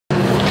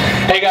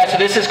Hey guys, so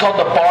this is called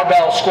the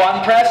barbell squat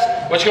and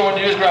press. What you're going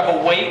to do is grab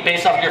a weight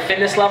based off your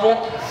fitness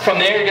level. From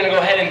there, you're going to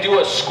go ahead and do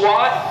a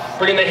squat,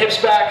 bringing the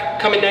hips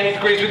back, coming 90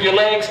 degrees with your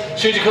legs.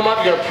 As soon as you come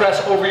up, you're going to press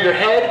over your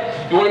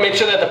head. You want to make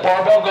sure that the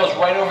barbell goes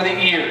right over the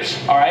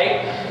ears, all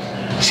right?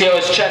 See how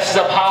his chest is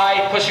up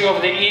high, pushing over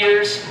the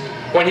ears.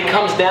 When he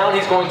comes down,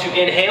 he's going to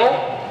inhale,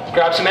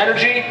 grab some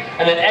energy,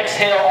 and then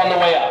exhale on the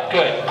way up.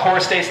 Good.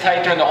 Core stays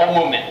tight during the whole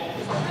movement.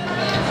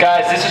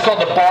 Guys, this is called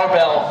the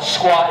barbell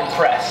squat and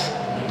press.